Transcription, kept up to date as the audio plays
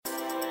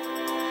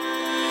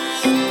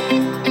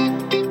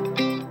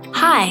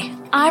Hi,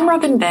 I'm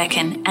Robin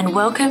Birkin and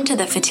welcome to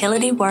the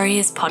Fertility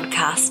Warriors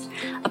podcast,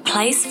 a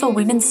place for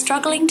women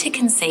struggling to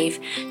conceive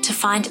to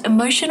find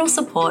emotional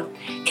support,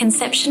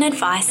 conception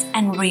advice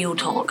and real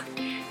talk.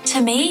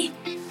 To me,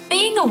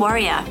 being a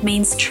warrior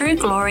means true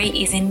glory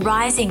is in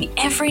rising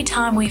every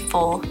time we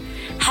fall,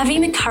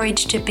 having the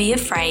courage to be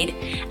afraid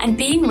and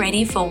being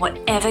ready for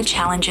whatever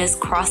challenges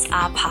cross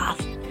our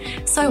path.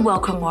 So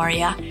welcome,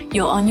 warrior,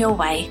 you're on your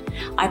way.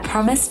 I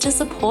promise to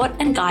support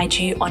and guide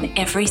you on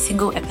every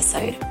single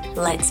episode.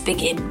 Let's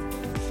begin.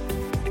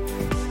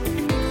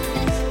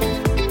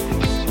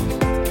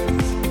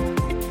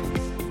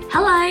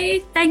 Hello,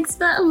 thanks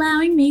for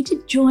allowing me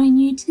to join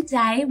you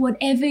today,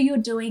 whatever you're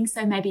doing.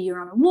 So maybe you're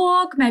on a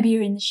walk, maybe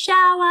you're in the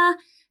shower,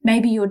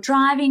 maybe you're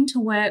driving to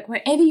work,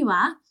 wherever you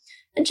are.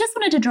 I just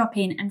wanted to drop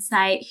in and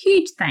say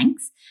huge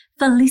thanks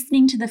for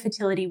listening to the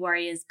Fertility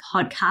Warriors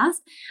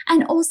podcast.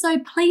 And also,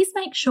 please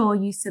make sure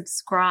you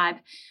subscribe.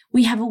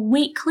 We have a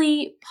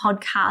weekly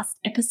podcast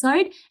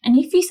episode. And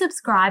if you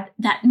subscribe,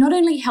 that not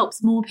only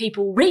helps more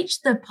people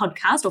reach the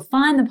podcast or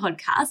find the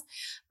podcast,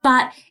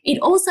 but it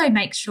also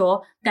makes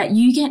sure that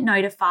you get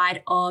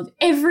notified of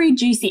every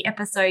juicy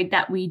episode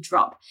that we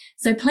drop.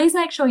 So please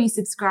make sure you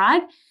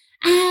subscribe.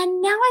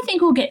 And now I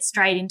think we'll get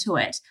straight into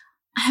it.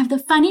 I have the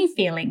funny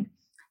feeling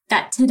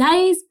that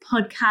today's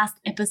podcast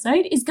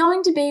episode is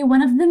going to be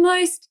one of the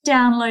most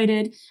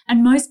downloaded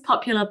and most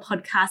popular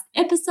podcast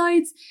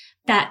episodes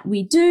that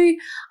we do.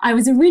 I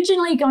was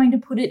originally going to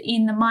put it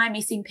in the My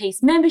Missing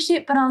Piece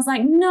membership, but I was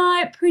like,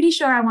 no, pretty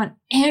sure I want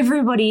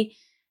everybody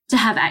to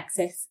have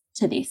access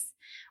to this.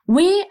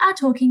 We are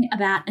talking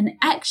about an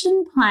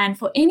action plan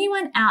for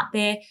anyone out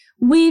there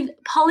with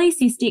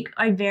polycystic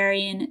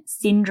ovarian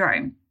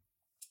syndrome.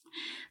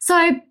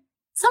 So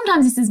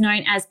sometimes this is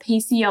known as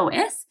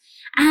PCOS.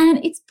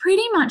 And it's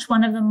pretty much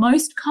one of the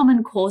most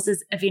common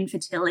causes of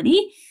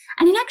infertility.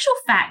 And in actual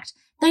fact,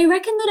 they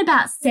reckon that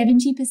about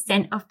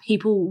 70% of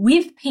people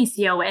with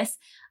PCOS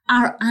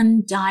are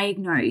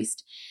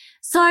undiagnosed.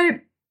 So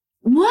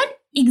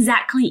what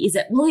exactly is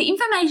it? Well,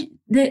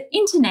 the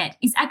internet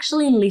is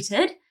actually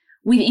littered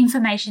with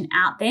information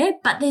out there,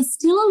 but there's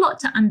still a lot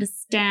to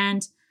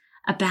understand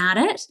about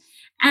it.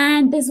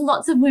 And there's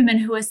lots of women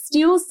who are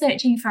still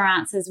searching for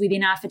answers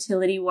within our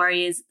Fertility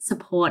Warriors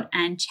support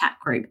and chat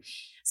group.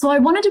 So I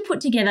wanted to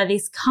put together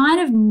this kind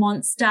of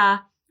monster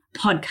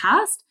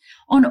podcast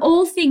on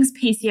all things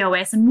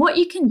PCOS and what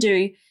you can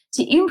do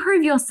to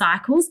improve your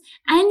cycles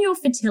and your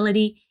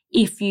fertility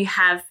if you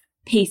have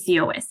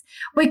PCOS.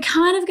 We're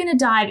kind of going to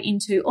dive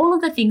into all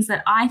of the things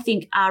that I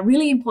think are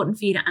really important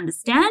for you to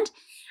understand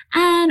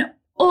and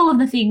all of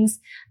the things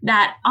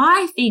that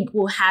I think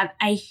will have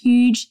a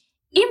huge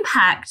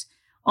impact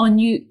on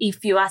you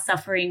if you are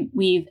suffering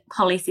with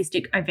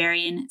polycystic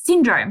ovarian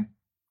syndrome.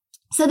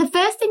 So the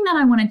first thing that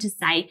I wanted to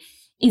say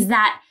is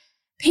that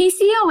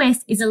PCOS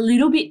is a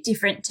little bit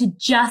different to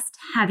just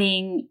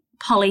having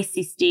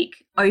polycystic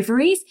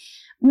ovaries.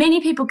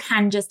 Many people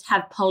can just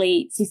have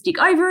polycystic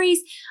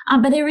ovaries,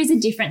 but there is a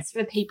difference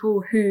for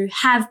people who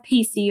have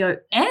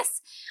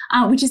PCOS,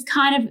 which is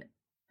kind of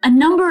a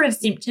number of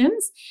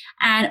symptoms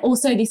and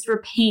also this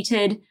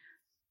repeated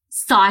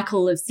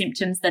cycle of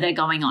symptoms that are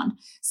going on.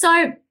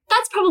 So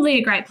that's probably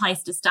a great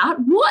place to start.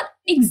 What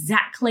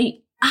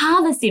exactly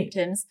are the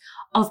symptoms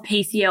of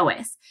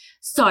PCOS?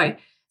 So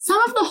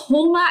some of the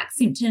hallmark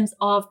symptoms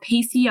of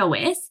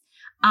PCOS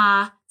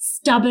are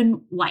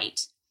stubborn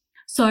weight.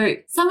 So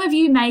some of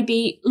you may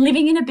be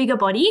living in a bigger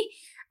body,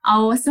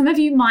 or some of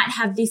you might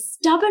have this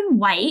stubborn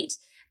weight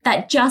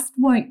that just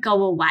won't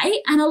go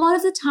away. And a lot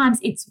of the times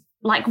it's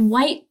like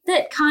weight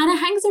that kind of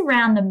hangs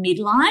around the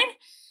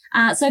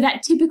midline. So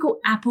that typical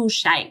apple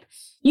shape.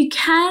 You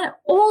can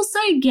also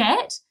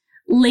get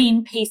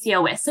lean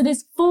PCOS. So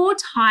there's 4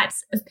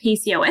 types of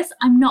PCOS.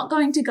 I'm not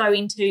going to go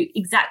into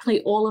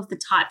exactly all of the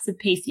types of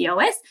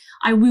PCOS.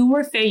 I will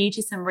refer you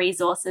to some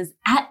resources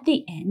at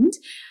the end.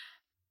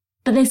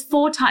 But there's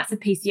 4 types of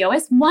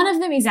PCOS. One of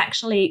them is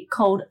actually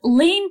called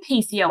lean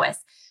PCOS.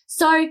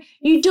 So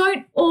you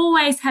don't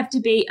always have to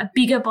be a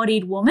bigger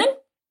bodied woman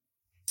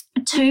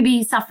to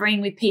be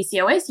suffering with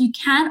PCOS. You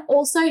can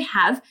also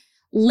have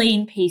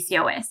lean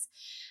PCOS.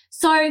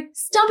 So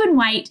stubborn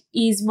weight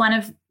is one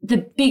of the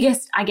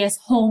biggest,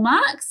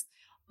 hallmarks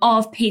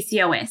of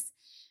PCOS.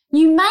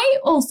 You may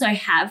also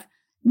have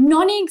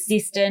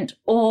non-existent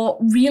or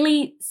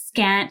really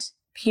scant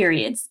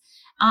periods.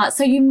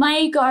 So you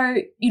may go,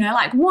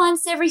 like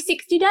once every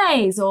 60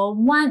 days or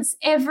once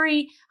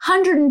every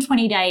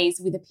 120 days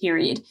with a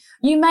period.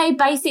 You may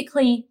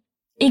basically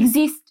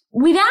exist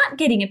without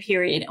getting a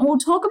period. And we'll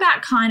talk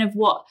about kind of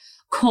what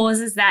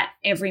causes that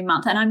every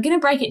month. And I'm going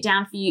to break it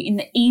down for you in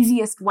the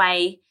easiest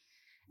way,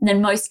 the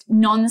most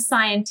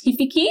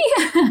non-scientific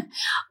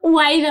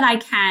way that I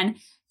can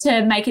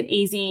to make it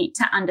easy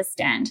to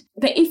understand.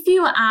 But if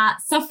you are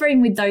suffering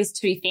with those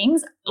 2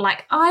 things,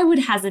 like I would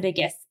hazard a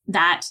guess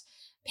that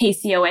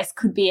PCOS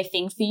could be a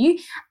thing for you.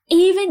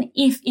 Even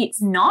if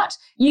it's not,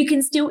 you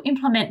can still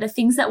implement the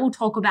things that we'll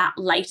talk about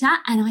later,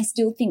 and I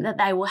still think that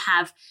they will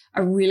have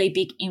a really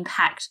big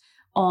impact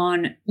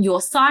on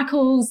your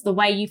cycles, the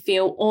way you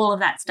feel, all of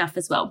that stuff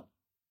as well.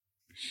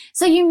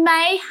 So you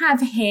may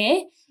have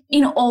hair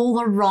in all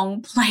the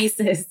wrong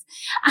places.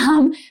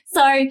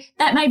 So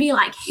that may be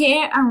like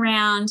hair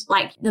around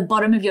like the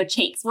bottom of your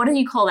cheeks. What do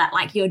you call that?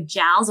 Like your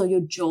jowls or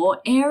your jaw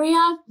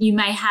area. You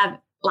may have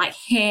like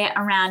hair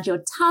around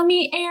your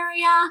tummy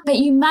area, but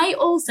you may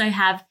also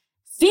have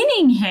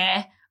thinning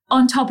hair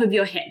on top of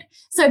your head.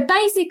 So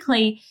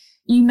basically,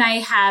 you may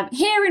have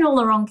hair in all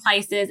the wrong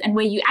places, and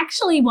where you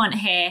actually want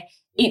hair,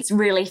 it's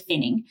really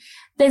thinning.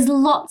 There's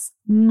lots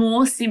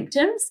more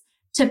symptoms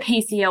to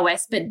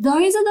PCOS, but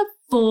those are the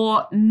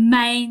 4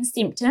 main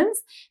symptoms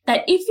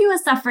that if you are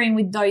suffering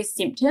with those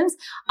symptoms,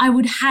 I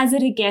would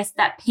hazard a guess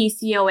that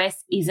PCOS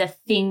is a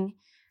thing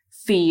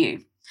for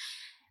you.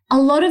 A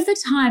lot of the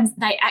times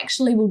they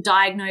actually will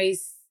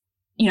diagnose,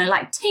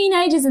 like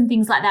teenagers and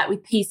things like that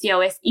with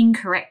PCOS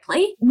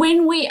incorrectly.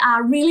 When we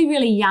are really,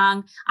 really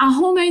young, our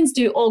hormones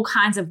do all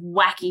kinds of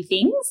wacky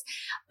things,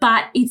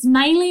 but it's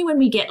mainly when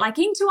we get like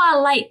into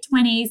our late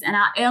 20s and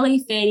our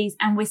early 30s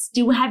and we're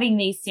still having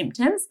these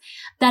symptoms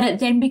that it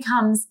then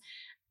becomes,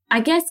 I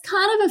guess,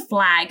 kind of a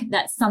flag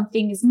that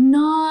something is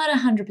not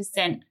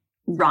 100%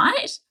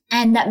 right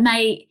and that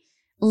may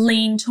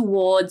lean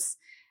towards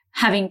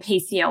having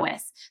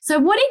PCOS. So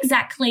what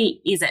exactly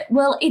is it?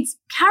 Well, it's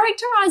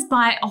characterized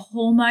by a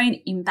hormone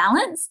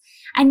imbalance,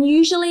 and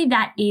usually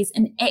that is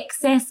an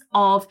excess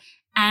of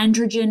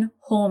androgen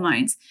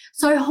hormones.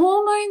 So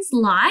hormones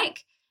like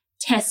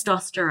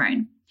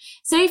testosterone.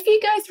 So if you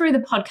go through the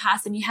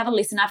podcast and you have a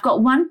listen, I've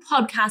got one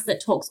podcast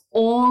that talks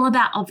all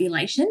about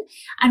ovulation,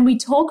 and we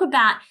talk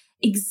about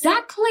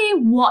exactly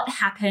what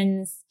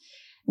happens,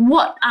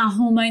 what our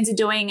hormones are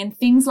doing and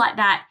things like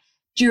that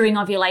during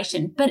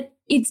ovulation. But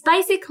it's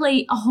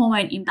basically a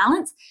hormone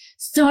imbalance.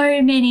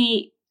 So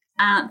many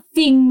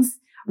things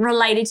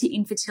related to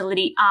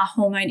infertility are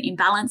hormone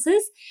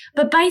imbalances.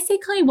 But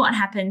basically what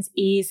happens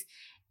is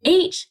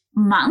each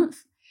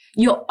month,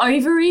 your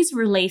ovaries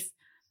release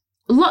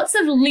lots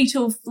of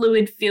little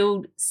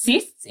fluid-filled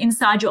cysts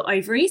inside your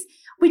ovaries,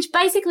 which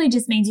basically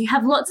just means you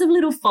have lots of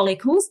little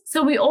follicles.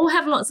 So we all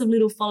have lots of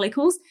little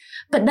follicles,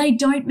 but they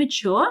don't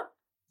mature.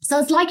 So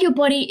it's like your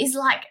body is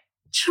like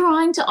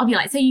trying to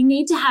ovulate. So you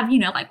need to have,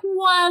 like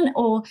one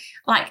or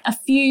like a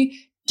few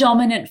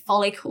dominant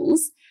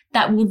follicles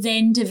that will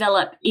then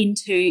develop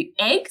into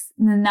eggs,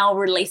 and then they'll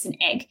release an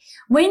egg.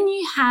 When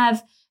you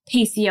have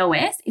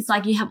PCOS, it's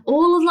like you have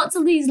lots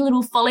of these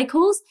little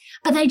follicles,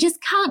 but they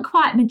just can't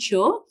quite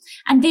mature,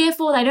 and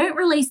therefore they don't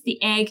release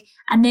the egg,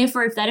 and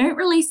therefore if they don't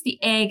release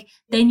the egg,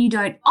 then you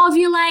don't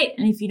ovulate,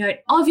 and if you don't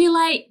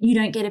ovulate, you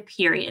don't get a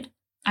period,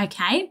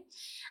 okay?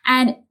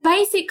 And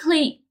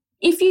basically,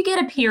 if you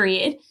get a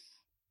period,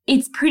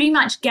 it's pretty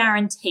much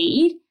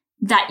guaranteed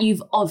that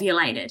you've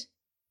ovulated.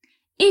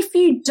 If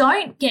you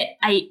don't get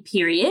a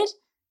period,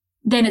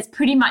 then it's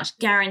pretty much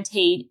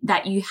guaranteed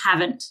that you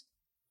haven't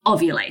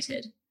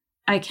ovulated.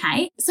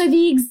 Okay, so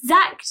the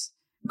exact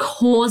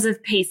cause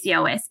of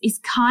PCOS is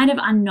kind of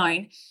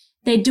unknown.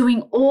 They're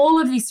doing all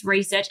of this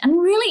research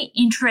and really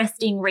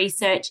interesting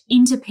research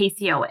into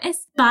PCOS,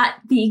 but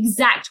the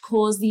exact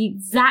cause, the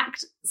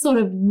exact sort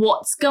of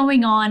what's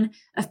going on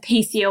of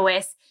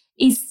PCOS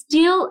is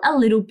still a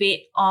little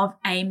bit of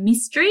a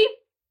mystery.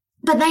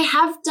 But they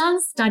have done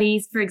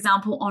studies, for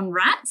example, on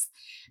rats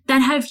that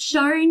have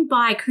shown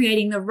by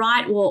creating the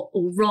right or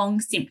wrong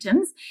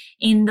symptoms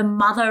in the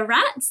mother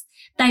rats,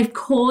 they've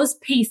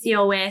caused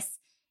PCOS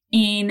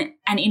and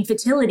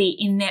infertility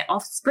in their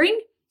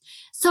offspring.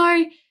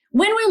 So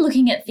when we're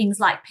looking at things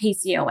like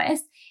PCOS,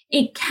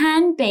 it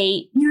can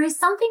be,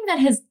 something that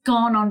has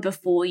gone on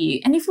before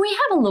you. And if we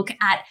have a look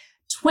at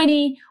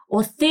 20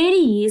 or 30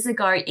 years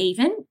ago,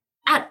 even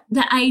at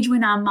the age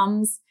when our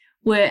mums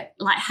were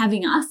like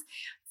having us,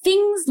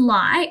 things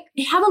like,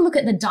 have a look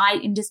at the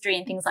diet industry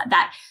and things like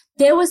that.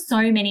 There were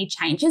so many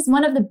changes.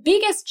 One of the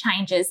biggest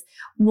changes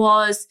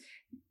was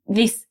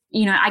this,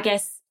 I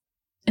guess,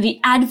 the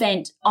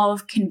advent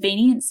of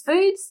convenience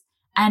foods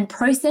and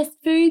processed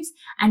foods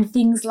and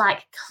things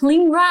like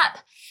cling wrap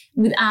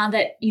with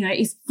that,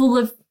 is full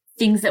of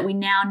things that we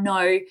now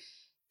know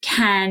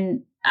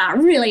can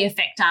really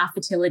affect our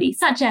fertility,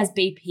 such as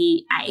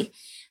BPA.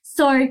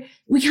 So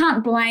we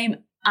can't blame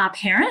our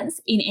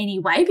parents in any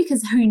way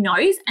because who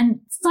knows? And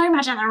so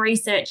much of the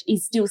research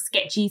is still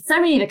sketchy. So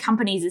many of the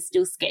companies are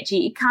still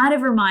sketchy. It kind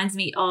of reminds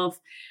me of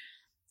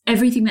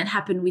everything that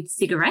happened with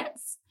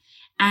cigarettes.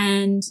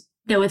 And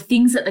there were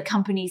things that the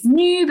companies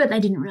knew, but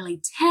they didn't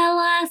really tell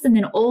us. And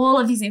then all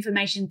of this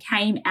information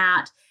came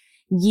out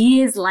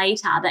years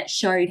later that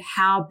showed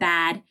how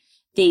bad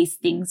these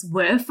things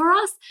were for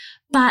us.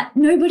 But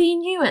nobody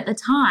knew at the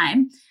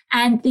time.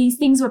 And these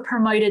things were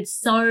promoted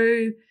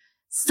so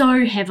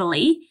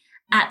heavily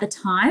at the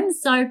time.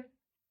 So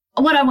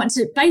what I want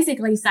to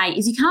basically say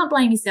is you can't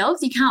blame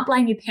yourselves, you can't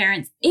blame your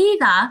parents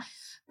either,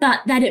 but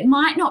that it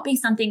might not be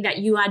something that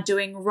you are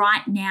doing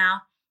right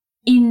now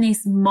in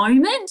this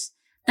moment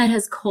that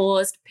has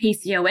caused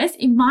PCOS.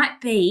 It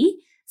might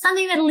be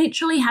something that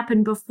literally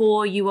happened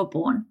before you were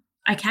born,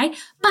 okay?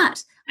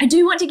 But I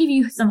do want to give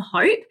you some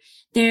hope.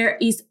 There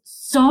is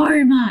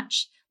so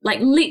much, like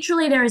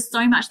literally there is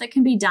so much that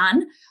can be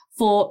done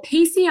for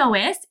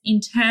PCOS in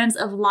terms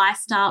of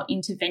lifestyle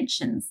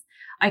interventions.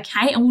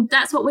 Okay, and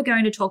that's what we're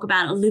going to talk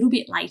about a little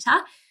bit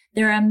later.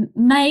 There are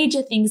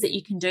major things that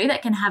you can do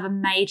that can have a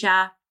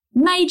major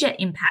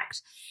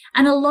impact.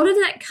 And a lot of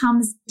that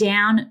comes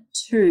down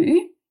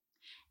to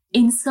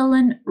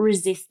insulin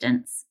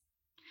resistance.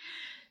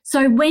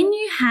 So when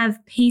you have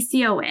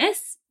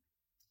PCOS,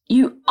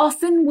 you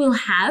often will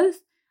have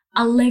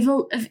a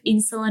level of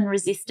insulin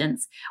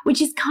resistance,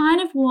 which is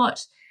kind of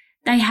what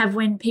they have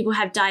when people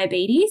have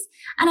diabetes.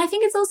 And I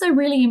think it's also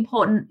really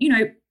important,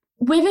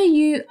 whether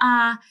you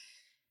are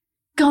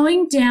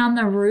going down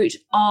the route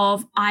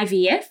of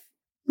IVF,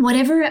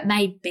 whatever it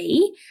may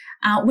be,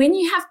 when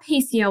you have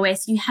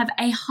PCOS, you have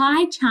a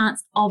high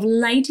chance of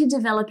later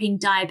developing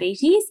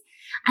diabetes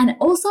and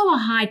also a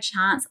high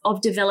chance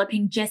of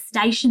developing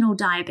gestational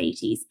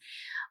diabetes.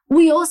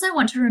 We also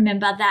want to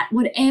remember that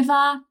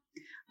whatever,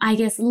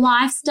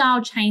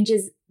 lifestyle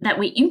changes that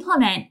we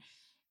implement,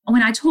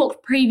 when I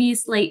talked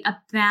previously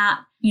about,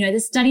 the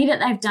study that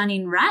they've done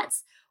in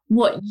rats,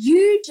 what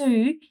you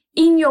do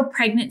in your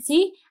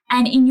pregnancy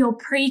and in your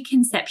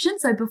preconception,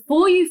 so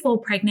before you fall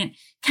pregnant,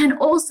 can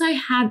also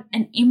have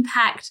an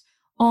impact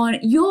on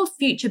your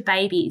future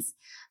babies.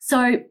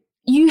 So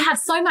you have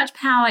so much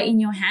power in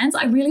your hands.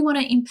 I really want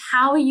to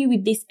empower you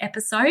with this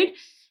episode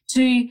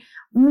to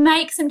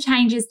make some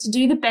changes, to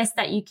do the best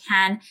that you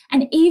can.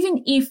 And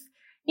even if,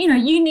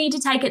 you need to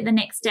take it the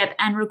next step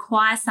and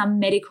require some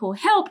medical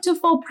help to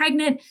fall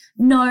pregnant,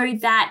 know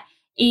that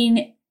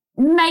in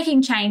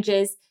making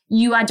changes,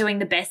 you are doing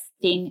the best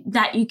thing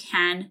that you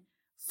can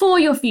for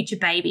your future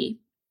baby.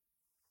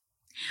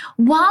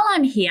 While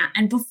I'm here,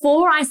 and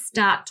before I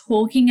start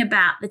talking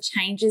about the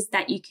changes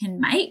that you can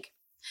make,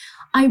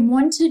 I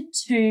wanted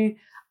to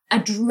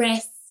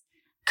address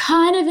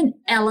kind of an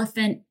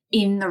elephant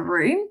in the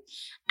room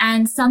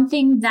and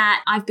something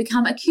that I've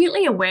become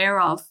acutely aware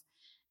of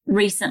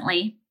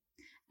recently.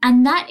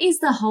 And that is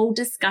the whole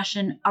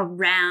discussion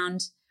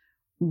around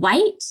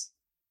weight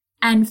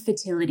and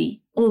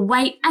fertility, or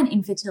weight and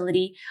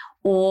infertility,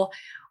 or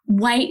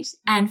weight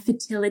and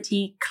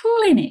fertility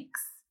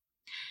clinics.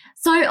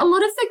 So a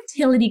lot of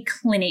fertility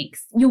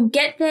clinics, you'll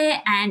get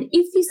there, and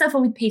if you suffer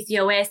with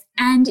PCOS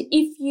and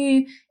if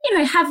you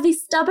have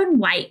this stubborn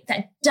weight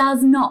that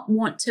does not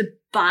want to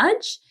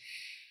budge,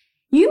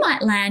 you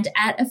might land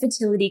at a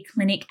fertility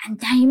clinic and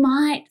they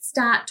might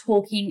start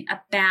talking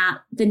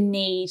about the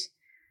need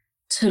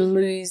to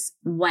lose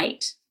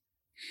weight.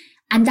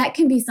 And that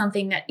can be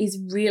something that is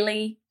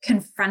really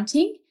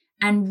confronting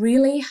and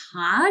really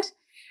hard.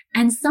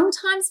 And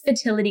sometimes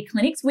fertility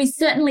clinics, we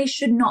certainly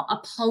should not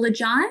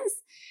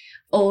apologize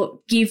or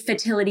give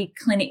fertility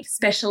clinic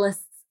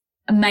specialists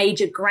a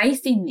major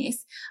grace in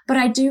this. But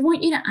I do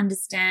want you to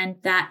understand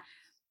that,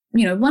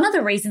 one of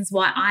the reasons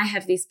why I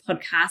have this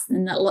podcast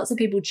and that lots of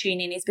people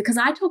tune in is because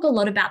I talk a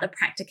lot about the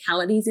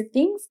practicalities of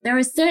things. There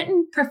are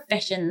certain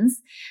professions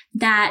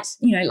that,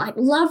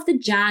 love the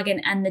jargon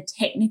and the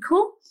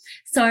technical.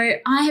 So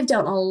I have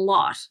dealt a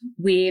lot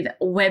with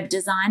web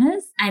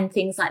designers and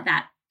things like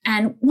that.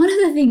 And one of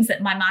the things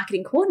that my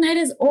marketing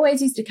coordinators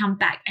always used to come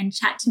back and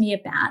chat to me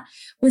about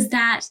was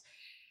that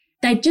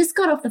they just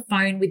got off the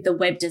phone with the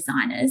web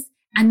designers,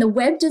 and the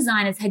web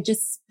designers had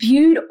just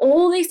spewed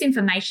all this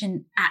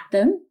information at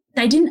them.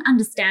 They didn't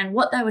understand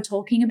what they were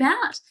talking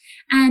about,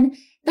 and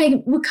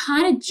they were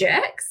kind of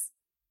jerks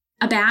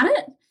about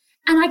it.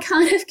 And I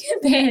kind of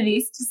compare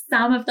this to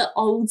some of the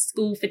old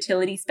school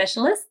fertility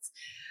specialists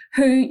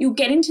who you'll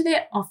get into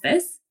their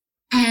office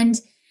and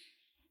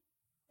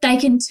they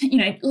can,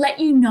 let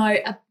you know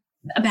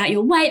about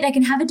your weight. They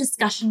can have a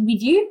discussion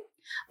with you,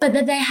 but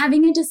that they're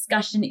having a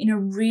discussion in a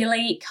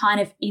really kind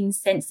of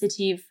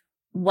insensitive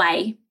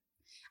way.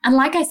 And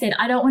like I said,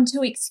 I don't want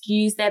to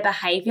excuse their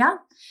behavior,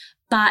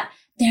 but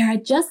there are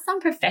just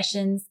some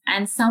professions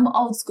and some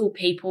old school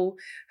people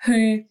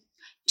who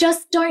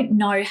just don't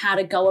know how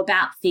to go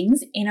about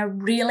things in a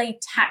really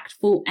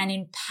tactful and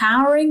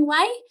empowering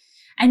way.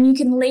 And you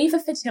can leave a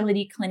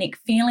fertility clinic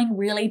feeling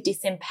really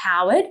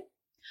disempowered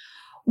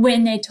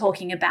when they're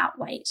talking about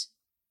weight.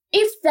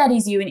 If that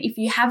is you and if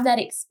you have that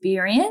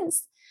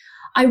experience,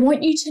 I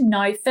want you to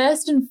know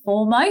first and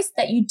foremost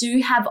that you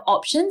do have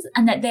options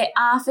and that there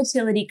are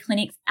fertility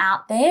clinics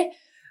out there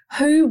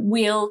who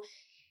will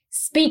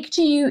speak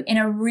to you in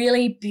a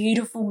really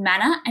beautiful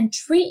manner and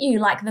treat you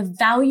like the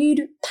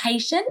valued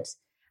patient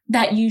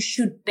that you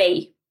should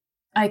be.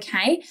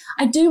 Okay.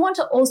 I do want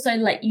to also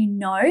let you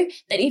know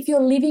that if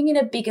you're living in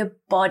a bigger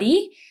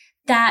body,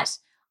 that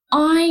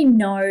I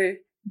know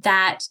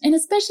that, and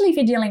especially if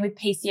you're dealing with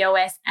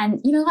PCOS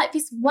and,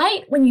 this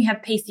weight when you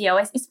have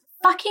PCOS is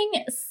fucking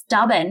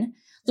stubborn.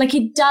 Like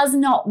it does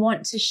not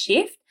want to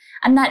shift.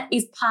 And that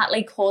is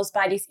partly caused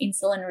by this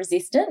insulin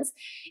resistance.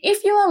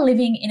 If you are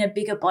living in a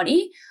bigger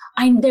body,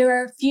 there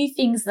are a few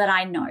things that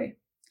I know.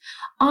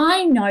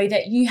 I know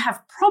that you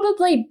have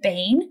probably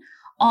been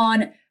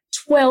on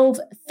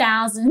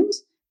 12,000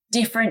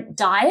 different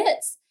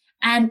diets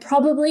and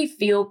probably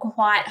feel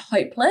quite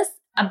hopeless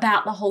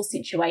about the whole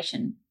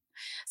situation.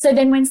 So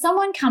then when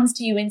someone comes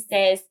to you and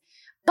says,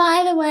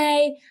 by the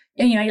way,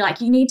 like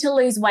you need to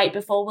lose weight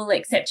before we'll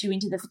accept you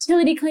into the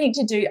fertility clinic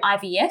to do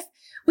IVF,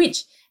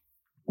 which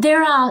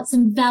there are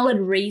some valid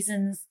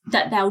reasons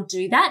that they'll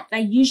do that.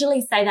 They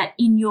usually say that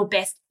in your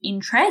best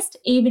interest,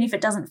 even if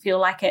it doesn't feel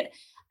like it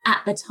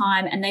at the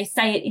time. And they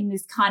say it in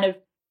this kind of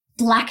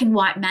black and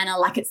white manner,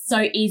 like it's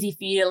so easy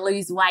for you to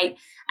lose weight,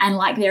 and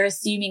like they're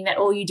assuming that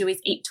all you do is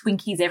eat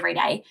Twinkies every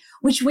day,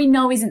 which we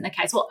know isn't the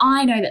case. Well,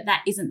 I know that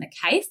that isn't the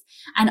case.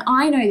 And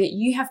I know that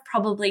you have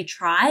probably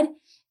tried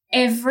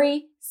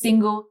every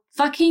single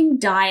fucking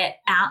diet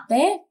out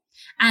there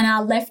and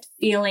are left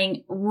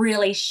feeling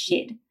really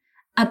shit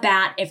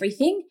about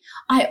everything.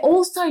 I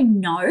also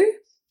know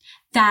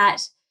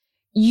that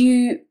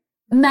you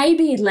may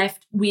be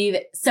left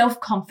with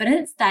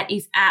self-confidence that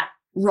is at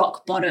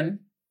rock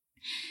bottom.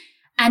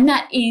 And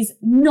that is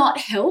not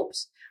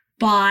helped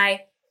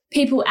by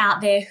people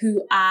out there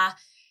who are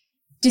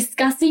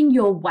discussing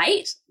your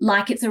weight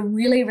like it's a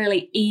really,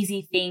 really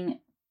easy thing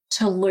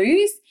to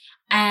lose,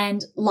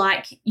 and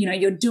like,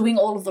 you're doing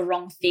all of the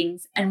wrong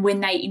things, and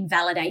when they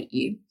invalidate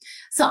you.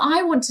 So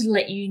I want to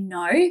let you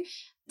know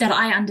that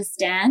I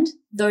understand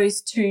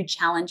those two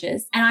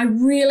challenges. And I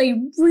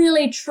really,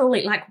 really,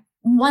 truly, like,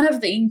 one of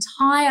the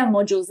entire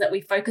modules that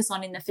we focus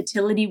on in the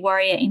Fertility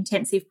Warrior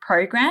Intensive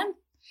program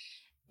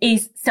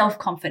is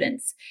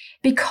self-confidence.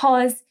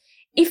 Because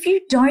if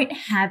you don't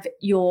have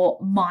your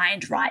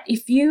mind right,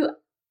 if you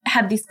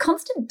have this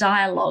constant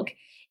dialogue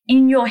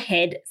in your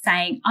head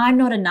saying, I'm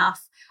not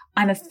enough,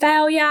 I'm a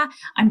failure,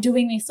 I'm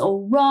doing this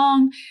all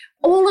wrong,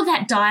 all of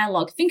that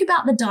dialogue, think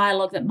about the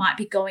dialogue that might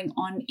be going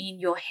on in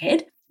your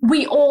head.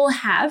 We all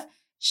have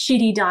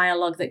shitty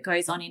dialogue that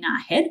goes on in our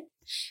head.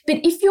 But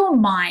if your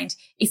mind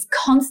is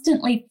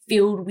constantly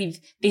filled with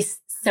this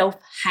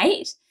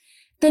self-hate,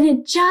 then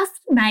it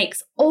just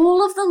makes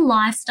all of the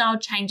lifestyle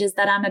changes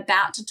that I'm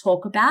about to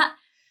talk about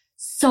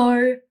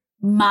so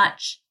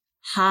much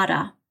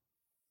harder.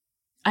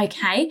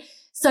 Okay?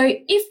 So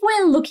if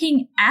we're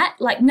looking at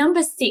like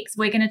number 6,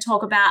 we're going to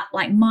talk about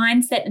like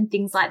mindset and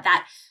things like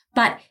that.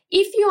 But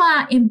if you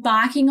are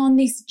embarking on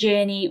this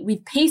journey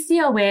with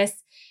PCOS,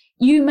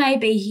 you may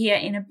be here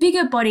in a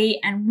bigger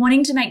body and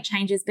wanting to make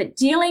changes, but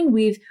dealing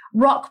with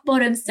rock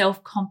bottom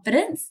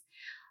self-confidence.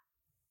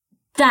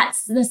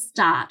 That's the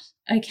start,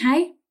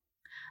 okay?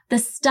 The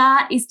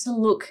start is to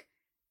look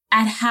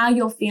at how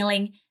you're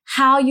feeling,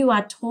 how you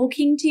are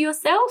talking to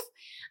yourself,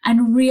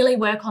 and really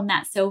work on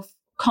that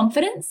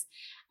self-confidence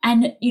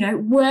and,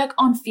 work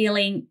on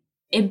feeling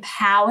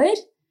empowered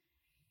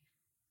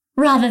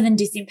rather than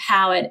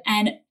disempowered,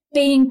 and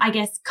being,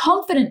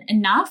 confident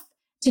enough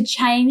to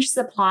change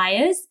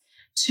suppliers,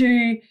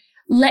 to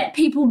let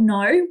people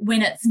know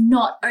when it's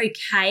not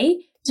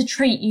okay to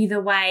treat you the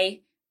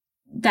way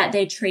that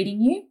they're treating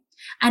you,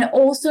 and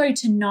also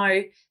to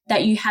know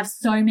that you have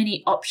so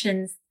many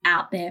options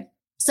out there.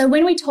 So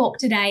when we talk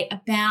today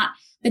about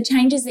the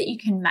changes that you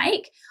can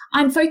make,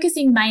 I'm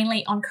focusing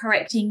mainly on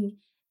correcting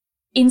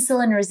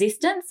insulin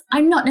resistance.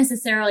 I'm not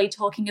necessarily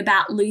talking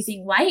about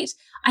losing weight.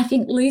 I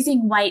think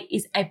losing weight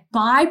is a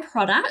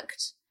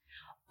byproduct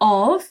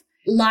of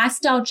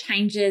lifestyle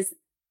changes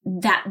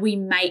that we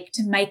make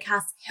to make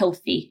us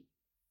healthy.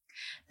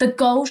 The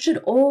goal should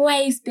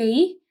always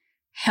be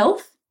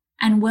health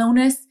and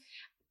wellness,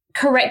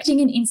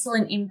 correcting an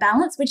insulin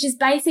imbalance, which is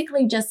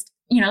basically just,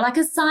 like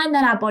a sign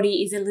that our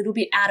body is a little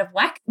bit out of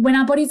whack. When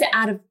our bodies are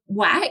out of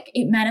whack,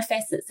 it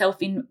manifests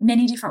itself in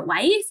many different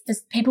ways. For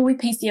people with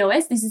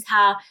PCOS, this is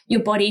how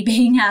your body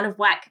being out of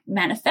whack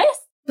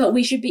manifests. But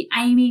we should be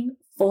aiming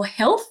for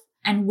health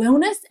and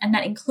wellness, and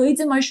that includes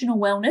emotional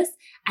wellness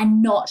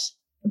and not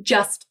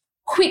just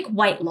quick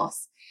weight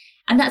loss.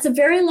 And that's a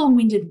very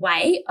long-winded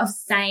way of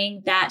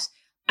saying that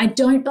I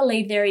don't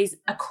believe there is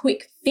a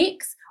quick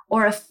fix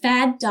or a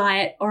fad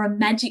diet or a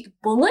magic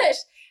bullet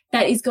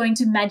that is going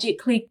to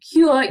magically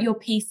cure your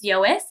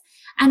PCOS.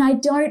 And I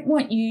don't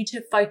want you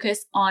to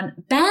focus on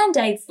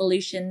Band-Aid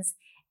solutions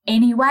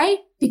anyway,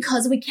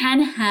 because we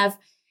can have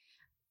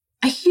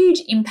a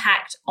huge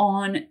impact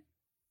on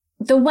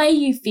the way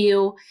you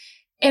feel,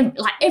 and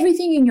like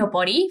everything in your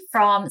body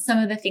from some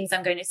of the things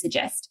I'm going to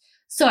suggest.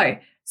 So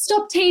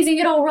stop teasing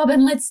it all,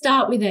 Robin. Let's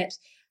start with it.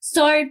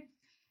 So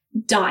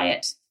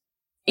diet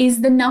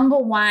is the number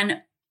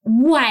one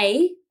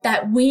way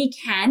that we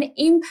can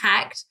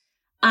impact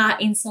our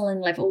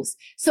insulin levels.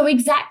 So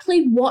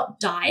exactly what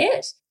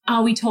diet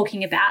are we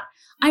talking about?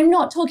 I'm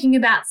not talking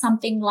about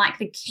something like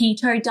the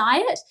keto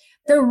diet.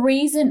 The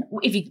reason,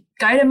 if you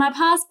go to my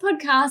past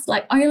podcast,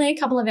 like only a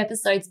couple of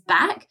episodes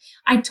back,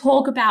 I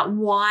talk about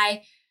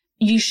why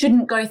you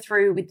shouldn't go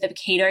through with the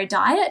keto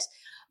diet.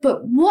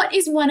 But what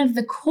is one of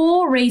the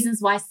core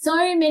reasons why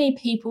so many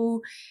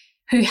people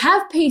who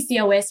have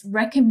PCOS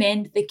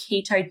recommend the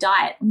keto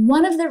diet?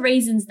 One of the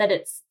reasons that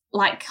it's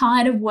like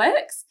kind of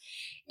works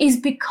is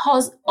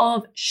because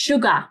of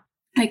sugar,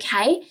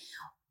 okay?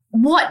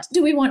 What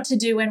do we want to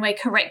do when we're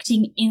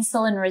correcting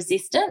insulin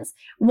resistance?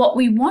 What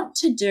we want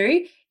to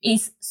do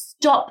is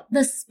stop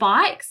the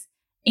spikes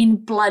in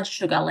blood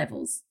sugar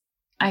levels.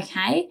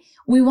 Okay.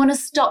 We want to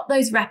stop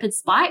those rapid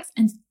spikes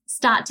and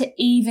start to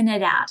even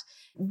it out.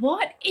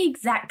 What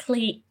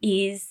exactly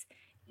is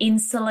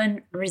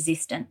insulin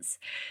resistance?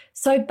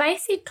 So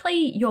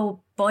basically, your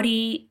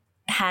body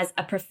has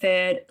a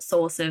preferred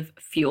source of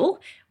fuel,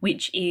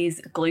 which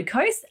is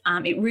glucose.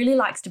 It really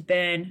likes to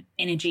burn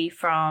energy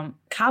from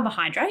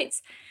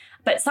carbohydrates.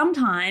 But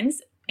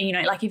sometimes,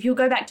 like if you'll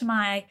go back to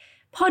my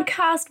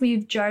podcast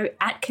with Joe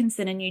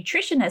Atkinson, a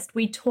nutritionist,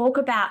 we talk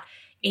about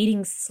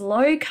eating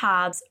slow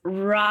carbs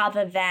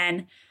rather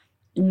than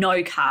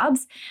no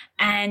carbs.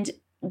 And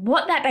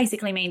what that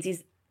basically means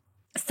is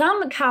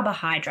some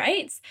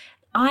carbohydrates,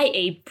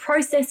 i.e.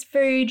 processed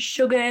food,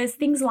 sugars,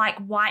 things like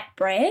white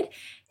bread,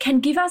 can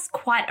give us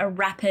quite a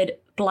rapid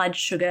blood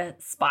sugar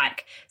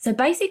spike. So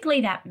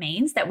basically that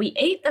means that we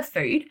eat the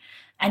food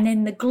and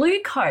then the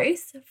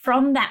glucose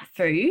from that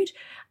food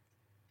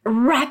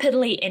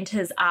rapidly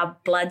enters our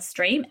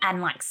bloodstream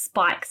and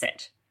spikes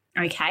it,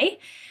 okay?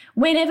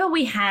 Whenever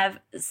we have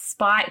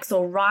spikes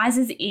or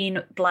rises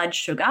in blood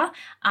sugar,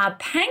 our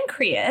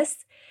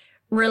pancreas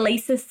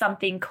releases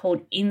something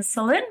called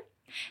insulin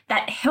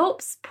that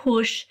helps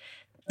push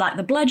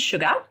the blood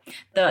sugar,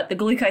 the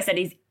glucose that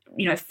is,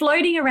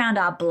 floating around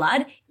our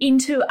blood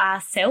into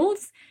our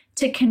cells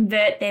to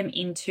convert them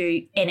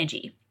into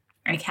energy,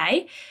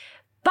 okay?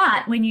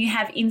 But when you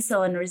have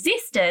insulin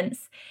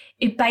resistance,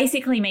 it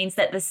basically means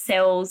that the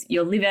cells,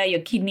 your liver, your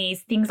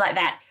kidneys, things like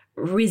that,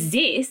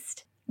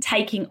 resist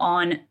taking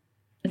on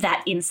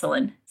that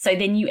insulin. So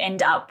then you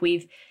end up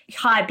with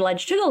high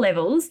blood sugar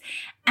levels.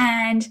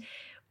 And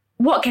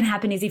what can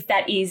happen is if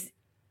that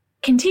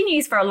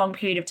continues for a long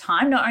period of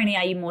time, not only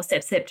are you more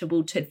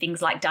susceptible to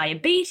things like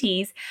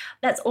diabetes,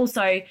 that's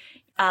also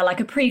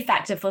a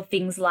pre-factor for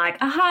things like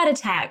a heart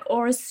attack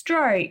or a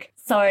stroke.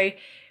 So,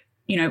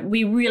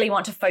 we really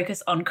want to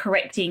focus on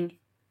correcting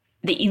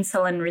the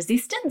insulin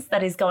resistance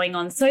that is going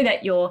on so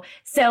that your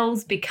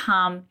cells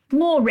become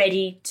more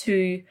ready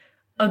to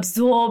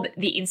absorb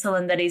the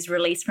insulin that is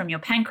released from your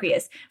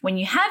pancreas. When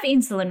you have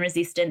insulin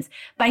resistance,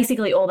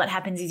 basically all that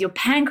happens is your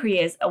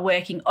pancreas are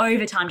working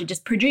overtime to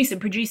just produce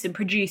and produce and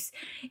produce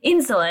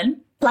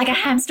insulin like a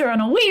hamster on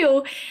a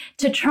wheel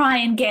to try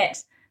and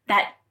get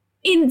that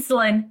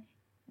insulin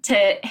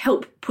to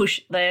help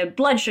push the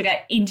blood sugar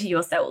into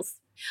your cells.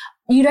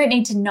 You don't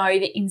need to know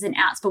the ins and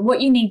outs, but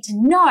what you need to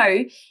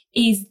know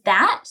is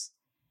that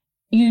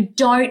you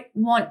don't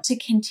want to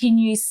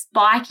continue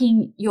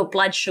spiking your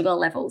blood sugar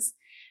levels.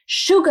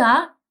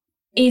 Sugar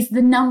is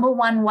the number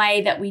one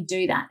way that we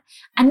do that.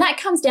 And that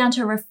comes down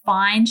to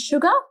refined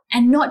sugar,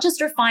 and not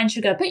just refined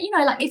sugar, but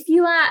if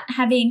you are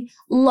having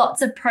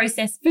lots of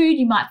processed food,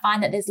 you might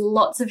find that there's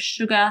lots of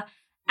sugar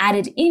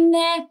added in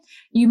there.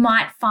 You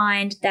might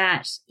find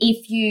that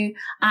if you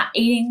are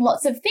eating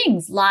lots of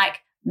things like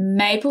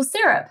maple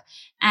syrup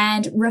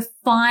and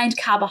refined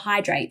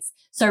carbohydrates.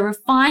 So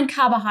refined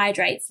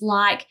carbohydrates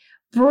like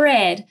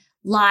bread,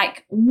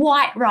 like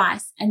white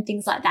rice and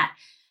things like that.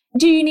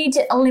 Do you need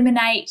to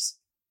eliminate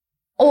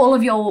all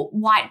of your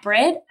white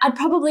bread? I'd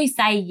probably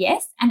say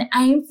yes, and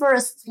aim for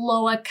a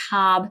slower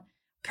carb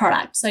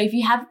product. So if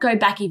you go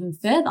back even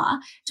further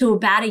to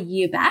about a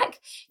year back,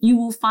 you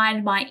will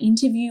find my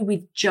interview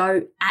with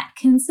Jo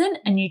Atkinson,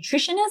 a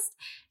nutritionist.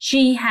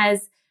 She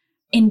has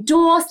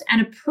endorsed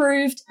and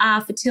approved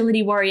our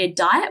Fertility Warrior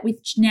diet,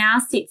 which now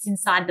sits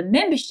inside the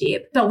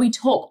membership, but we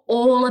talk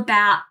all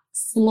about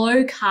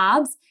slow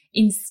carbs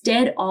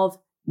instead of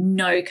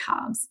no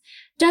carbs.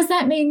 Does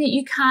that mean that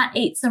you can't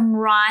eat some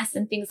rice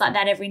and things like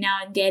that every now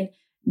and again?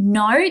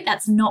 No,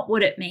 that's not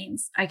what it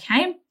means,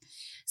 okay?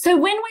 So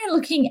when we're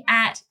looking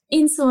at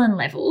insulin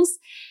levels,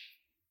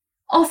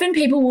 often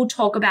people will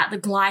talk about the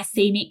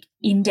glycemic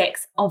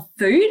index of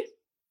food,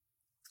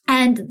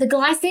 and the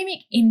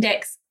glycemic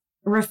index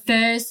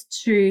refers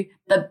to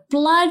the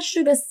blood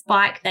sugar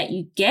spike that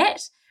you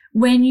get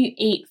when you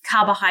eat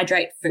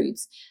carbohydrate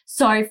foods.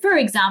 So for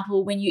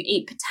example, when you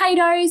eat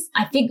potatoes,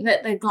 I think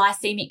that the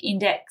glycemic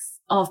index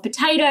of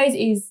potatoes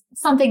is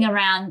something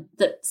around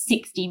the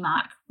 60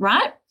 mark,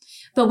 right?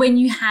 But when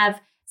you have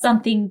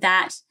something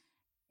that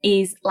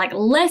is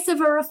less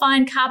of a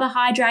refined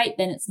carbohydrate,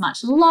 then it's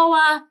much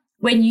lower.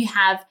 When you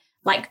have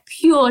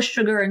pure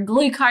sugar and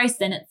glucose,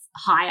 then it's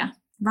higher,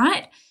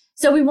 right?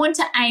 So we want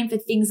to aim for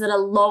things that are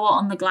lower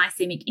on the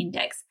glycemic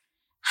index.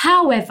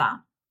 However,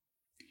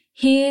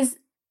 here's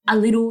a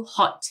little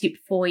hot tip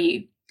for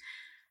you.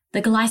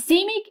 The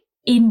glycemic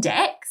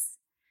index,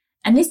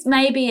 and this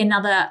may be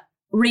another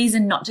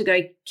reason not to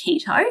go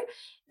keto,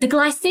 the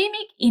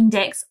glycemic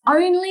index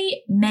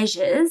only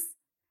measures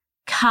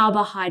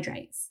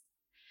carbohydrates.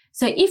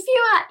 So if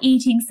you are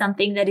eating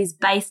something that is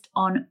based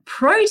on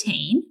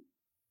protein,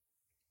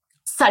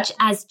 such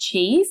as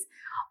cheese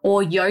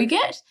or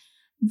yogurt,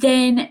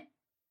 then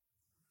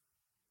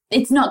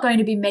it's not going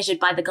to be measured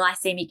by the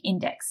glycemic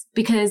index,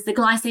 because the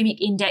glycemic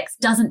index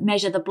doesn't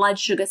measure the blood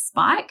sugar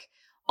spike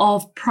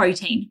of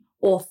protein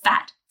or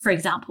fat, for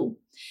example.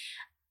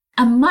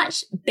 A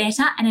much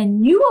better and a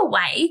newer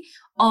way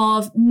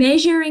of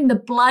measuring the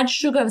blood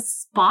sugar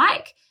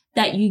spike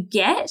that you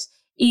get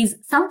is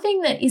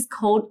something that is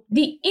called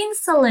the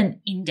insulin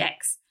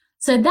index.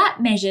 So that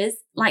measures,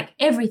 like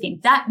everything,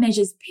 that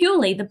measures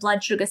purely the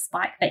blood sugar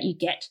spike that you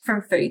get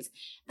from foods.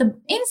 The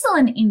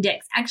insulin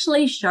index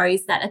actually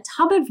shows that a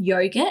tub of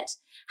yogurt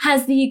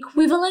has the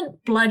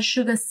equivalent blood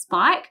sugar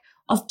spike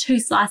of 2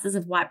 slices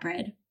of white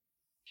bread.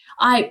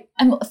 I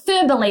am a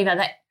firm believer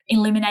that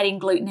eliminating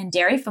gluten and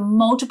dairy for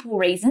multiple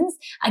reasons.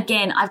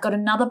 Again, I've got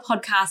another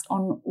podcast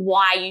on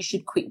why you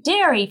should quit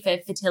dairy for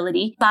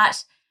fertility,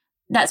 but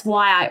that's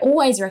why I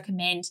always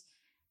recommend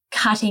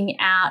cutting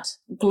out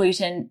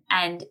gluten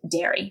and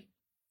dairy.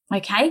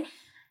 Okay?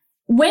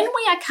 When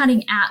we are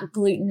cutting out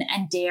gluten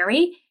and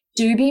dairy,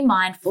 do be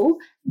mindful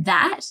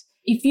that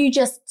if you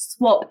just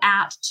swap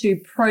out to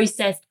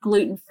processed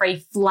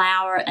gluten-free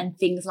flour and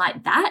things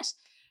like that,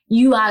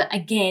 you are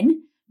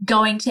again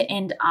going to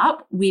end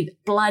up with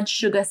blood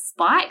sugar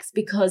spikes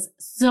because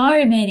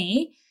so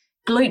many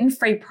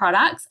gluten-free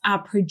products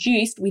are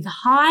produced with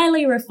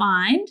highly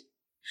refined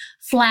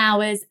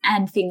flours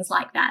and things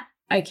like that.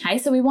 Okay,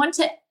 so we want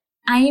to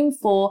aim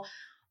for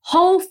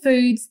whole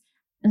foods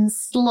and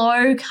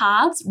slow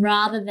carbs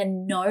rather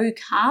than no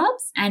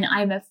carbs. And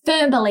I'm a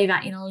firm believer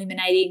in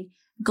eliminating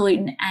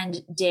gluten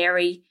and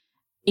dairy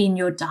in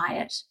your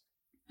diet.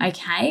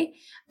 Okay,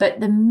 but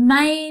the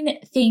main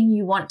thing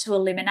you want to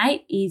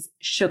eliminate is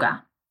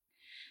sugar.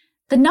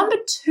 The number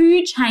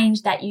 2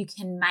 change that you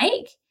can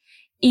make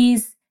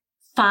is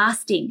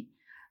fasting.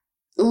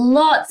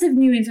 Lots of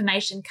new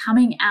information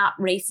coming out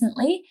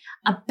recently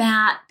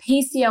about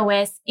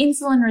PCOS,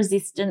 insulin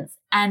resistance,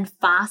 and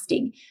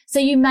fasting. So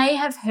you may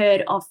have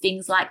heard of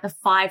things like the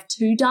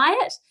 5-2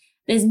 diet.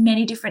 There's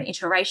many different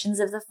iterations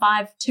of the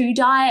 5-2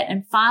 diet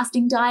and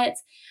fasting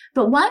diets.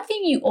 But one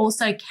thing you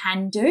also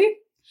can do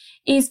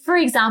is, for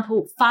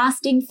example,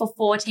 fasting for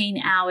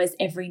 14 hours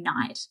every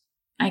night.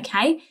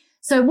 Okay?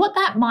 So what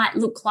that might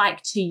look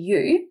like to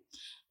you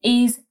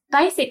is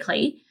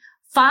basically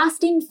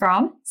fasting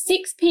from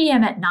 6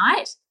 p.m. at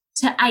night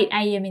to 8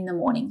 a.m. in the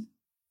morning.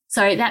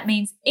 So that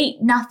means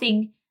eat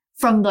nothing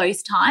from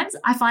those times.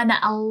 I find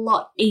that a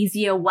lot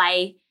easier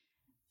way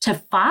to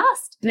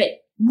fast.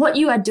 But what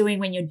you are doing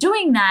when you're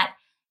doing that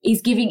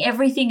is giving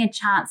everything a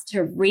chance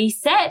to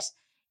reset,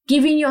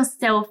 giving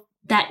yourself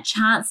that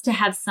chance to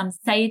have some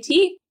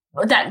satiety.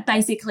 That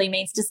basically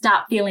means to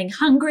start feeling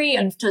hungry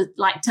and to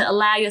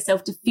allow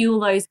yourself to feel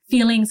those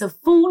feelings of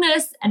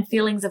fullness and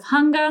feelings of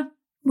hunger,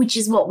 which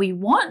is what we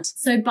want.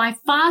 So by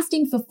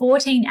fasting for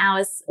 14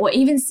 hours or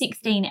even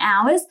 16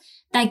 hours,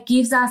 that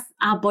gives us,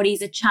 our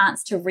bodies, a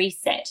chance to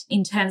reset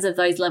in terms of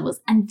those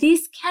levels. And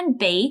this can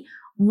be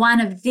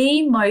one of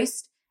the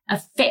most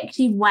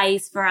effective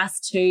ways for us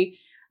to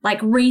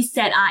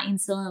reset our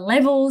insulin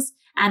levels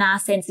and our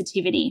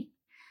sensitivity.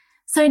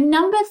 So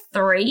number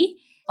 3,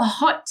 a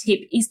hot tip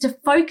is to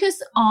focus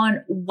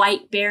on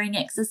weight-bearing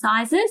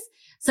exercises.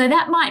 So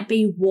that might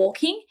be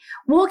walking.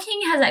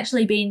 Walking has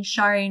actually been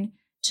shown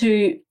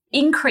to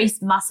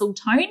increase muscle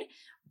tone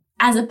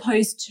as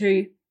opposed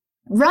to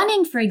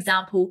running, for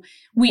example,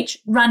 which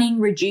running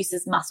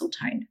reduces muscle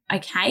tone.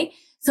 Okay.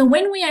 So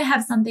when we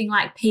have something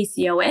like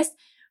PCOS,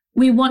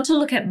 we want to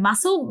look at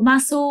muscle.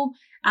 Muscle,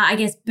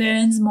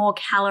 burns more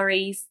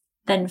calories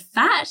than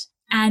fat.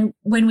 And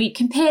when we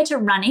compare to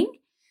running,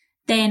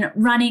 then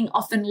running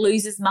often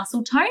loses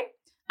muscle tone.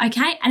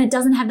 Okay. And it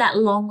doesn't have that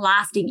long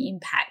lasting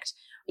impact.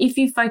 If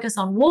you focus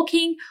on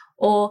walking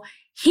or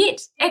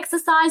HIIT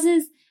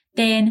exercises,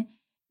 then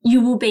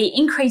you will be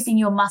increasing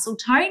your muscle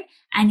tone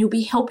and you'll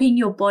be helping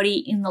your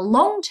body in the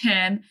long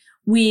term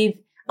with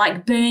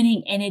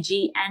burning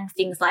energy and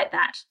things like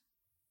that.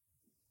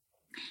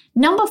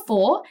 Number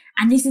 4,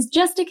 and this is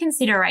just a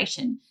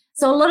consideration.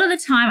 So a lot of the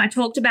time I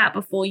talked about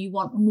before, you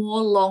want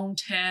more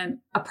long-term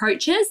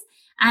approaches.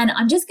 And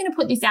I'm just going to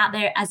put this out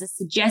there as a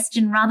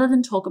suggestion rather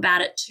than talk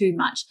about it too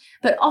much.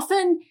 But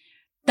often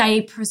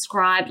they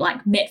prescribe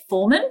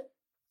metformin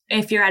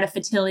if you're at a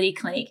fertility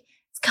clinic.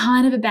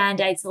 Kind of a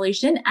band-aid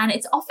solution and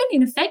it's often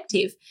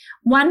ineffective.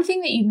 One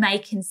thing that you may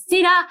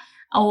consider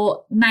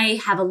or may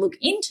have a look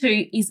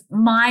into is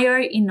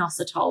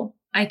myo-inositol.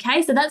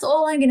 Okay, so that's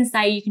all I'm going to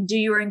say. You can do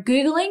your own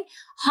Googling.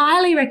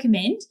 Highly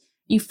recommend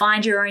you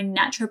find your own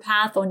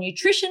naturopath or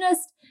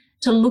nutritionist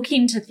to look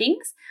into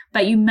things,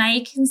 but you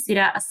may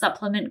consider a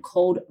supplement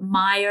called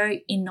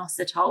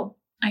myo-inositol.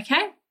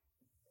 Okay.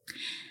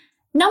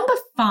 Number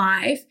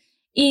 5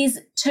 is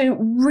to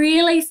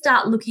really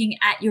start looking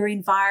at your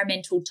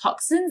environmental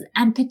toxins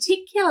and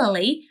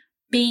particularly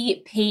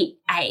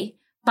BPA,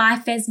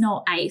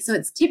 biphenyl A. So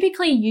it's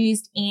typically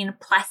used in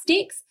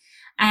plastics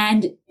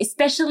and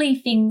especially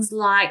things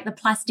like the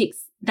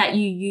plastics that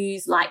you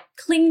use like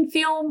cling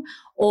film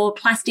or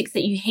plastics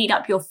that you heat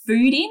up your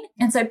food in.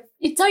 And so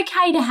it's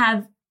okay to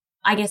have,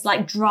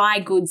 dry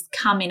goods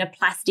come in a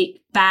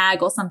plastic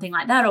bag or something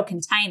like that or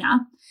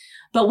container.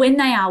 But when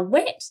they are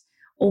wet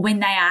or when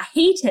they are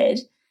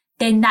heated,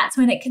 then that's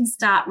when it can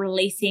start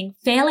releasing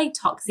fairly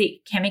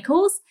toxic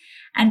chemicals.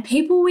 And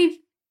people with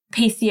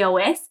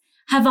PCOS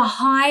have a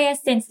higher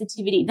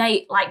sensitivity.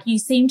 You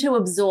seem to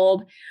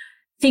absorb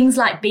things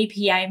like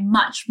BPA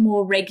much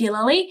more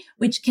regularly,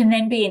 which can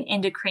then be an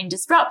endocrine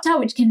disruptor,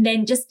 which can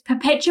then just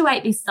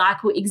perpetuate this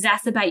cycle,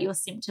 exacerbate your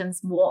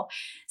symptoms more.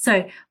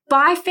 So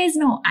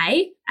bisphenol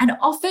A, and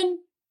often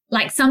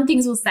like some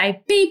things will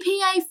say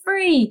BPA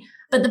free,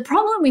 but the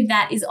problem with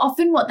that is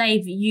often what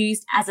they've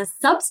used as a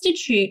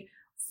substitute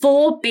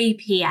for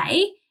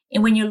BPA.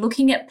 And when you're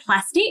looking at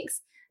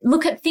plastics,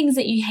 look at things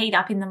that you heat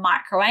up in the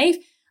microwave,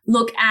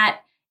 look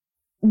at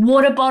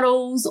water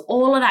bottles,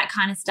 all of that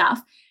kind of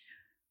stuff.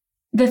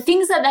 The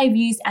things that they've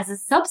used as a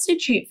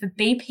substitute for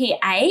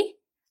BPA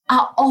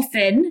are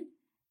often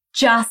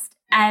just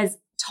as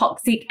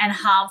toxic and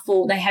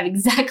harmful. They have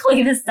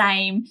exactly the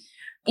same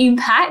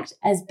impact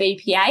as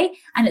BPA.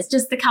 And it's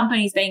just the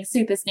companies being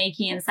super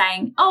sneaky and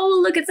saying, oh,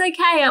 look, it's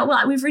okay.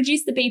 Well, we've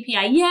reduced the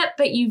BPA. Yeah,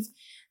 but you've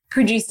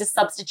produced a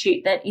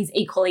substitute that is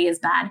equally as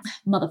bad.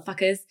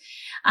 Motherfuckers.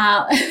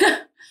 Why do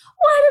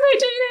they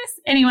do this?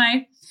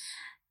 Anyway,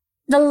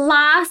 the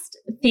last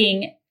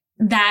thing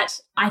that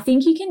I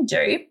think you can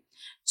do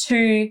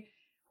to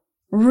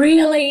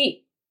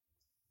really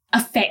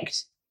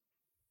affect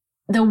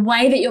the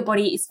way that your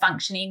body is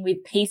functioning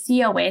with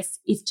PCOS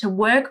is to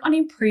work on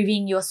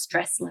improving your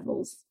stress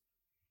levels.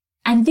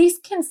 And this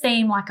can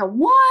seem like a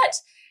what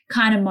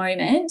kind of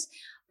moment,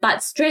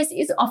 but stress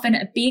is often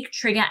a big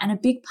trigger and a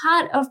big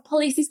part of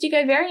polycystic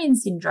ovarian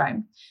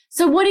syndrome.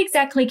 So what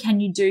exactly can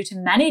you do to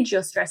manage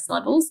your stress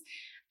levels?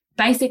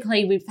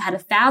 Basically, we've had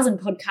 1,000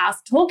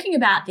 podcasts talking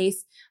about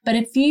this, but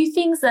a few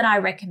things that I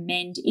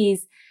recommend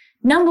is,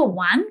 number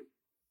one,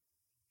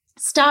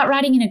 start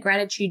writing in a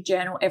gratitude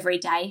journal every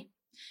day.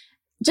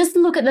 Just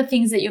look at the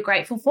things that you're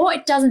grateful for.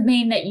 It doesn't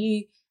mean that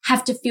you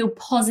have to feel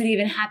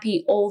positive and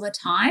happy all the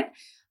time,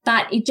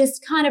 but it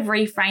just kind of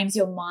reframes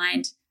your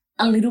mind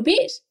a little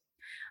bit.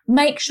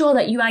 Make sure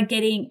that you are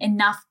getting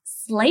enough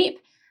sleep.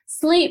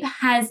 Sleep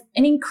has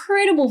an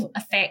incredible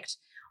effect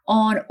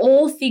on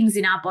all things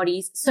in our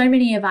bodies. So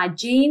many of our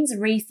genes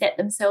reset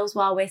themselves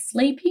while we're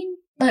sleeping,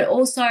 but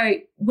also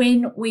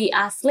when we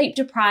are sleep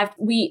deprived,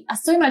 we are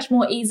so much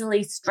more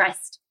easily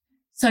stressed.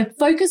 So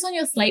focus on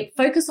your sleep,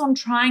 focus on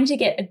trying to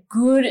get a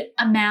good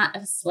amount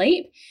of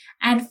sleep,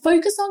 and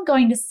focus on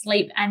going to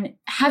sleep and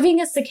having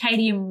a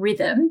circadian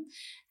rhythm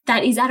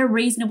that is at a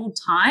reasonable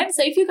time.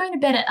 So if you're going to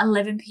bed at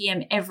 11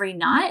 p.m. every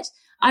night,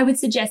 I would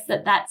suggest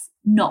that that's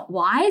not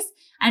wise,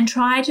 and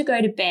try to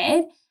go to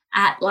bed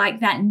at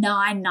like that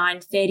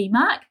 9:30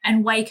 mark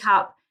and wake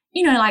up,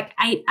 like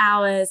 8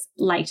 hours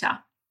later,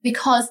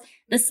 because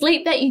the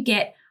sleep that you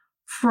get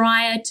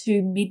prior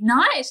to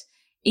midnight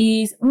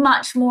is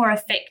much more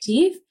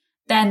effective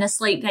than the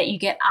sleep that you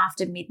get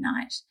after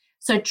midnight.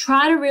 So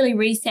try to really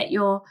reset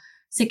your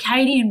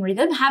circadian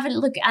rhythm. Have a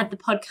look at the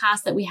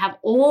podcast that we have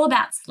all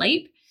about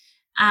sleep,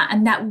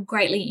 and that will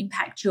greatly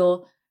impact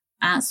your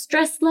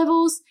stress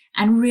levels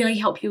and really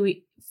help you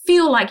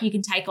feel like you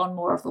can take on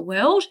more of the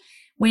world.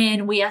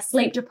 When we are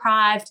sleep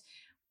deprived,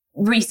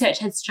 research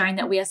has shown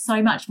that we are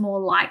so much more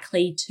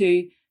likely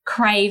to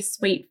crave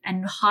sweet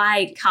and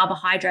high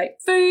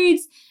carbohydrate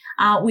foods.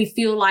 We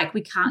feel like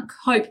we can't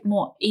cope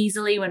more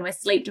easily when we're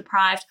sleep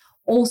deprived,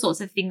 all sorts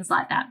of things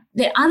like that.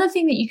 The other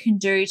thing that you can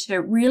do to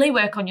really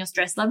work on your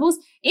stress levels,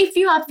 if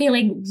you are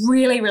feeling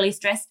really, really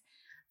stressed,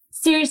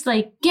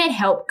 seriously, get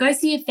help. Go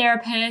see a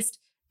therapist,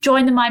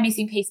 join the My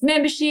Missing Piece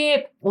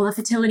membership or the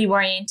Fertility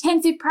Warrior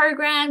Intensive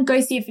program, go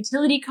see a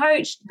fertility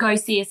coach, go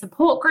see a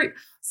support group,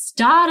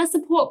 start a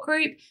support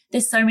group.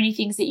 There's so many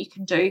things that you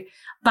can do,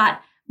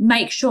 but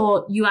make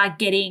sure you are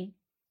getting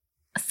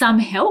some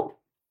help.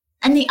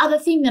 And the other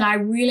thing that I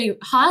really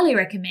highly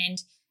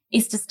recommend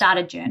is to start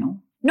a journal,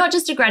 not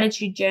just a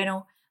gratitude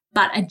journal,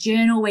 but a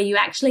journal where you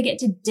actually get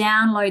to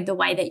download the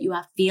way that you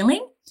are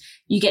feeling.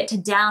 You get to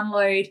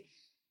download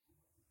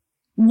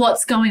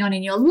what's going on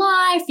in your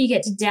life. You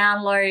get to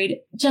download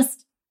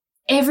just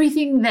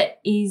everything that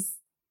is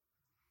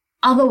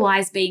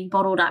otherwise being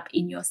bottled up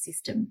in your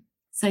system.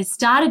 So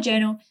start a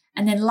journal.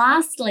 And then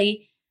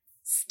lastly,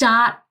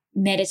 start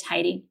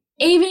meditating.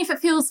 Even if it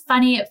feels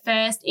funny at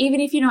first,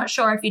 even if you're not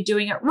sure if you're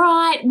doing it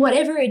right,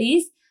 whatever it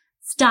is,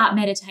 start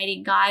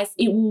meditating, guys.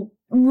 It will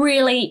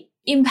really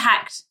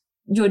impact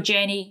your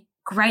journey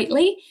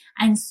greatly.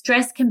 And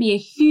stress can be a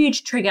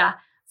huge trigger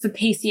for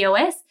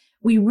PCOS.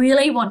 We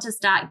really want to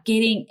start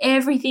getting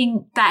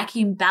everything back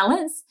in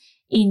balance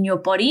in your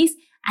bodies,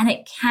 and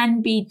it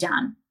can be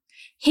done.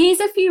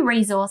 Here's a few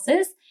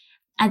resources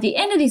at the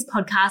end of this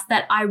podcast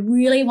that I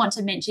really want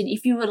to mention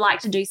if you would like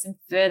to do some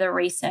further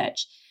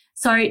research.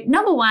 So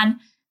number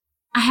one,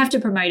 I have to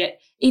promote it.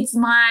 It's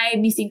my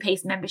Missing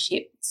Piece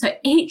membership. So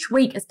each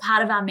week as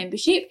part of our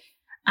membership,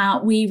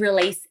 we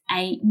release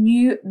a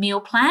new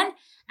meal plan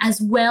as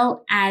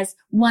well as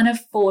one of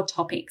 4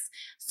 topics.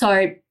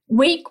 So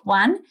week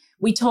 1,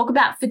 we talk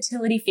about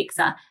Fertility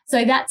Fixer.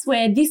 So that's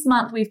where this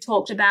month we've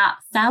talked about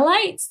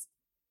phthalates,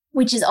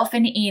 which is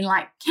often in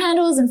like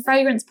candles and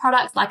fragrance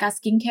products, like our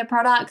skincare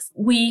products.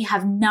 We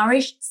have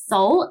Nourished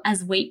Soul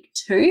as week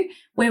 2,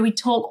 where we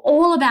talk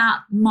all about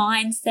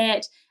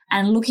mindset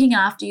and looking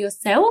after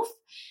yourself.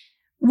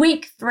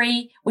 Week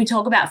 3, we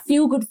talk about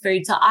feel-good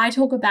food. So I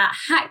talk about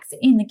hacks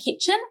in the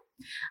kitchen.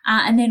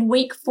 And then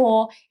week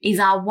 4 is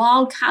our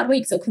wild card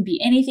week. So it could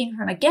be anything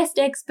from a guest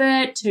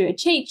expert to a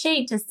cheat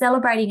sheet to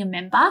celebrating a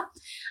member.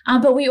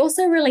 But we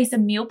also release a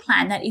meal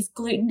plan that is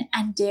gluten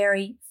and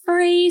dairy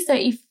free. So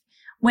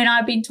when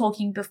I've been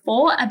talking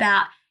before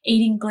about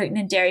eating gluten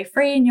and dairy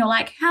free and you're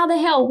like, how the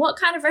hell, what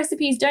kind of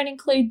recipes don't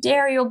include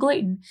dairy or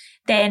gluten?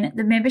 Then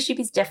the membership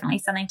is definitely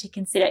something to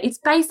consider. It's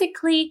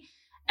basically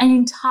an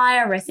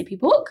entire recipe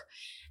book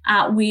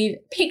with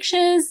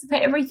pictures for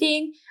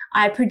everything.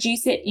 I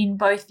produce it in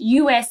both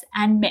US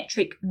and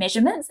metric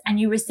measurements, and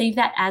you receive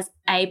that as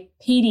a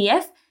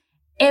PDF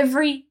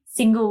every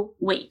single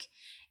week.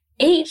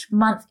 Each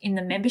month in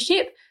the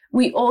membership,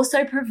 we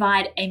also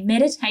provide a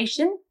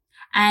meditation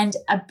and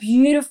a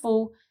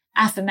beautiful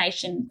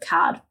affirmation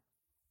card.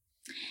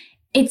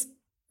 It's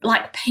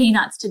like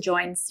peanuts to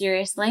join,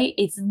 seriously.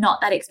 It's not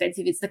that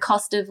expensive. It's the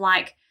cost of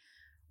like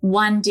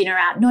one dinner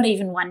out, not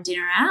even one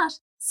dinner out.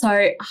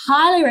 So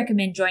highly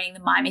recommend joining the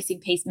My Missing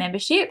Piece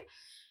membership.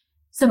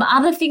 Some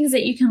other things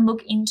that you can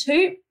look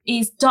into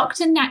is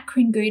Dr. Nat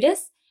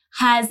Kringoudis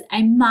has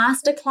a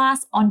masterclass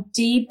on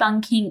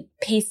debunking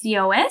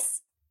PCOS.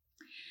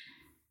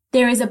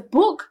 There is a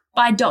book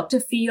by Dr.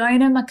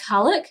 Fiona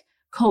McCulloch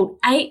called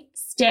 8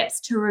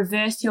 Steps to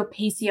Reverse Your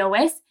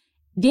PCOS.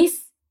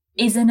 This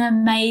is an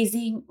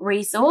amazing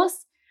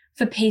resource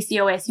for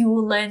PCOS. You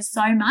will learn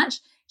so much.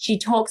 She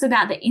talks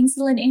about the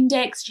insulin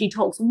index. She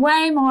talks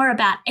way more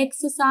about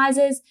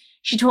exercises.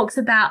 She talks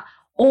about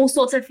all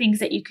sorts of things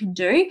that you can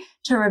do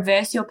to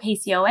reverse your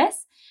PCOS.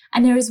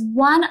 And there is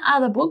one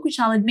other book, which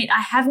I'll admit I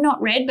have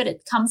not read, but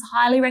it comes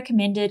highly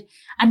recommended,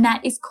 and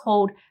that is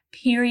called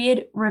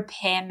Period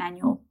Repair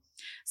Manual.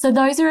 So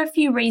those are a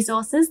few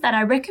resources that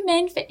I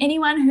recommend for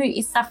anyone who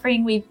is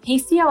suffering with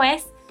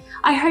PCOS.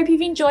 I hope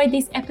you've enjoyed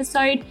this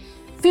episode.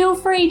 Feel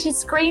free to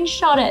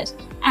screenshot it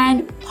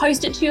and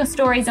post it to your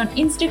stories on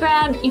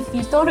Instagram if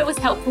you thought it was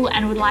helpful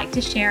and would like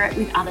to share it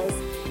with others.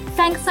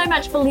 Thanks so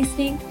much for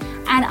listening,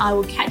 and I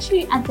will catch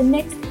you at the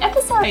next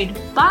episode.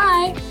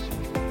 Bye.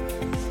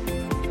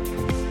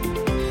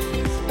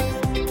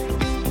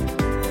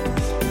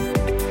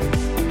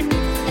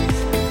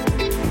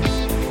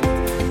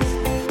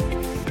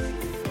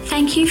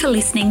 Thank you for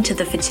listening to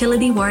the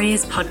Fertility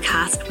Warriors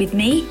podcast with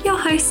me, your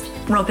host,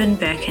 Robin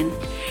Birkin.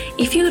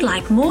 If you would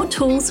like more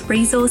tools,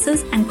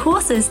 resources, and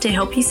courses to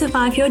help you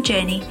survive your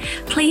journey,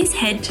 please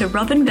head to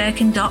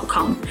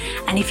robinbirkin.com.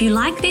 And if you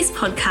like this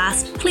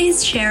podcast,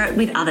 please share it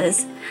with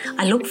others.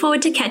 I look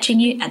forward to catching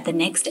you at the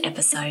next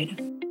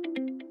episode.